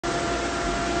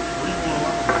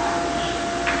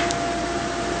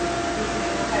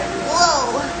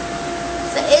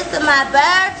my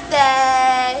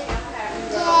birthday.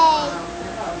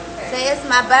 Say it's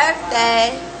my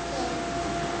birthday.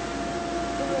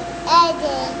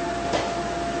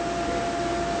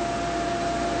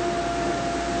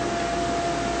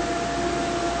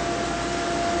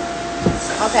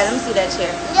 Okay, let me see that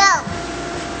chair. No.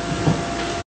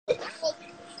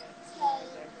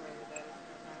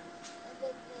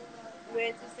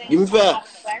 Give me five.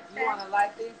 You want to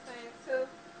light these things too?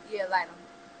 Yeah, light them.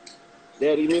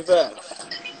 Daddy, give me five.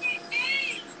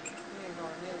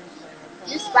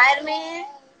 You Spider-Man?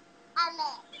 I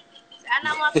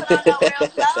don't want to put on no real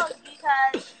clothes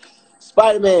because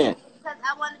Spider-Man. Because I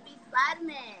want to be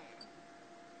Spider-Man.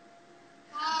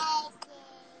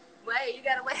 Wait, you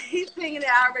gotta wait. He's singing it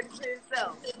already to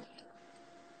himself.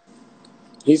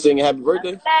 He's singing happy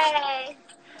birthday? Happy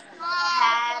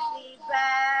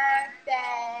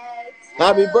birthday.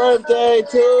 Happy birthday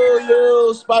to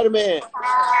you, Spider-Man.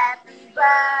 Happy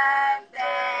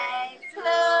birthday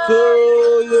To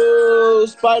you,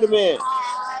 Spider-Man.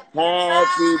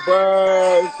 Happy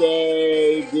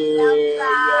birthday, dear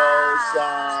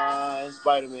YOSOHN,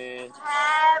 Spider-Man.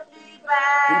 Happy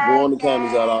birthday. He's blowing the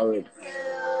candles out already.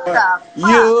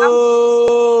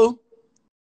 You.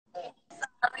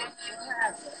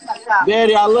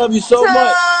 Daddy, I love you so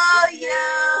much. To you.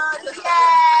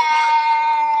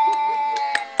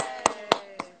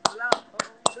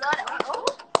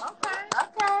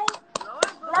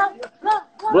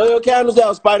 Blow your candles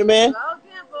out, Spider-Man.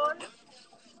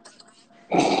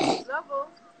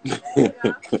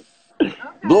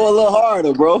 Blow a little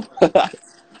harder, bro.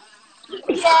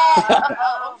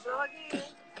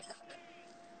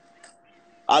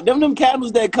 Them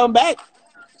candles that come back.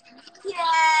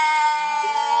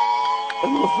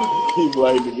 Keep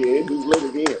lighting again. Just lit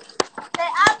again. Say,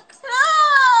 I'm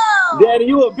two. Daddy,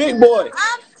 you a big boy.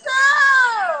 I'm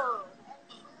two.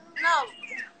 No.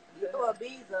 You threw a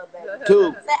bees up, baby.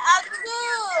 Two. Say, I'm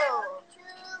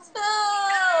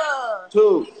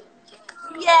two. Two.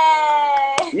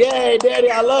 Yay. Yay, Daddy,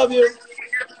 I love you.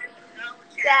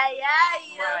 Yeah.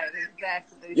 Right,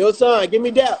 exactly. YOSOHN, give me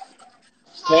that.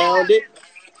 Pound it.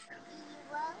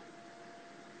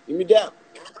 Give me that.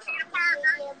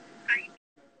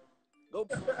 Go.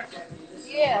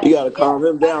 Yeah. You gotta calm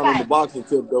him down on the boxing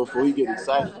tip though, before he get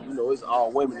excited. You know it's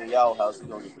all women in y'all house. He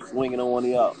gonna get swinging on one of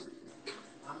y'all.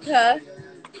 Huh?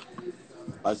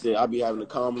 I said I be having to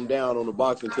calm him down on the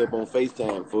boxing tip on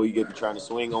FaceTime before he get to trying to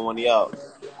swing on one of y'all.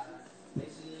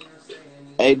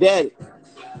 Hey, Daddy.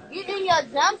 You in your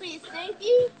jumpy,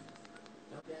 Stinky?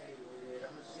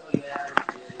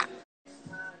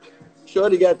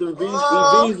 Shorty got them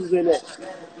visas in there.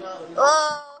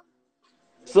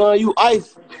 Son, you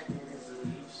ice.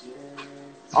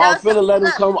 I'm finna let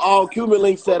him come all Cuban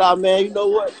Link set out, man. You know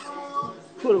what?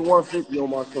 Put a 150 on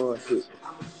my son shit.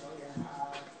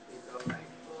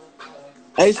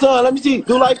 Hey, son, let me see.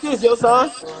 Do like this, yo, son.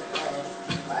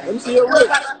 Let me see your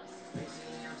wrist.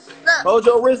 Hold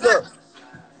your wrist up.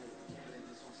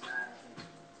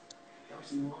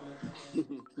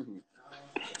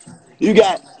 You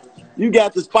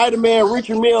got the Spider-Man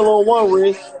Richard Mille on one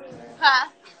wrist. Huh?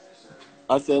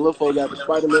 I said, look, folks got the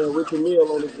Spider-Man Richard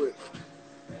Mille on his wrist.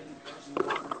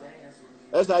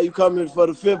 That's how you come in for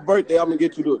the 5th birthday. I'm gonna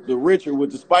get you the Richard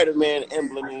with the Spider-Man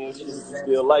emblem in and shit. If you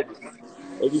still like it.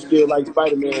 If you still like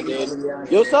Spider-Man, then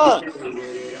your son.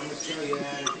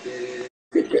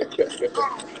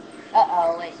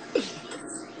 Uh-oh, wait.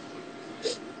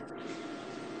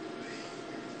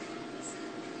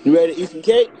 You ready to eat some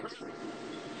cake?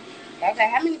 Okay,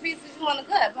 how many pieces you want to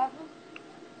cut, Papa?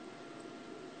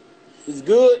 It's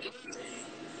good.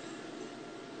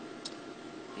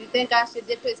 You think I should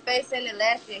dip his face in it?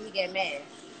 Last year he get mad.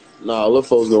 Nah, little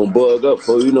folks gonna bug up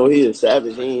for you know he a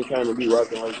savage. He ain't trying to be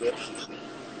rocking like that.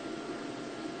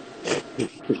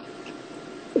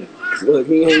 Look,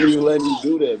 he ain't even letting you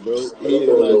do that, bro. He is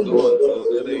not going, so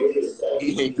that ain't. He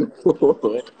ain't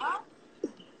going.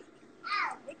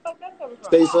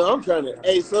 Say, son, I'm trying to.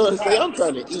 Hey, son, say I'm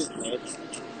trying to eat, man.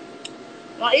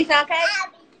 Want to eat some cake?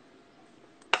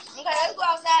 Okay, let's go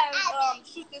outside and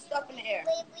shoot this stuff in the air.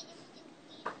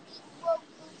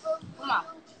 Come on.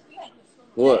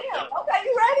 What? Damn, okay,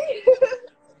 you ready?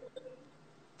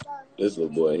 This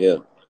little boy here.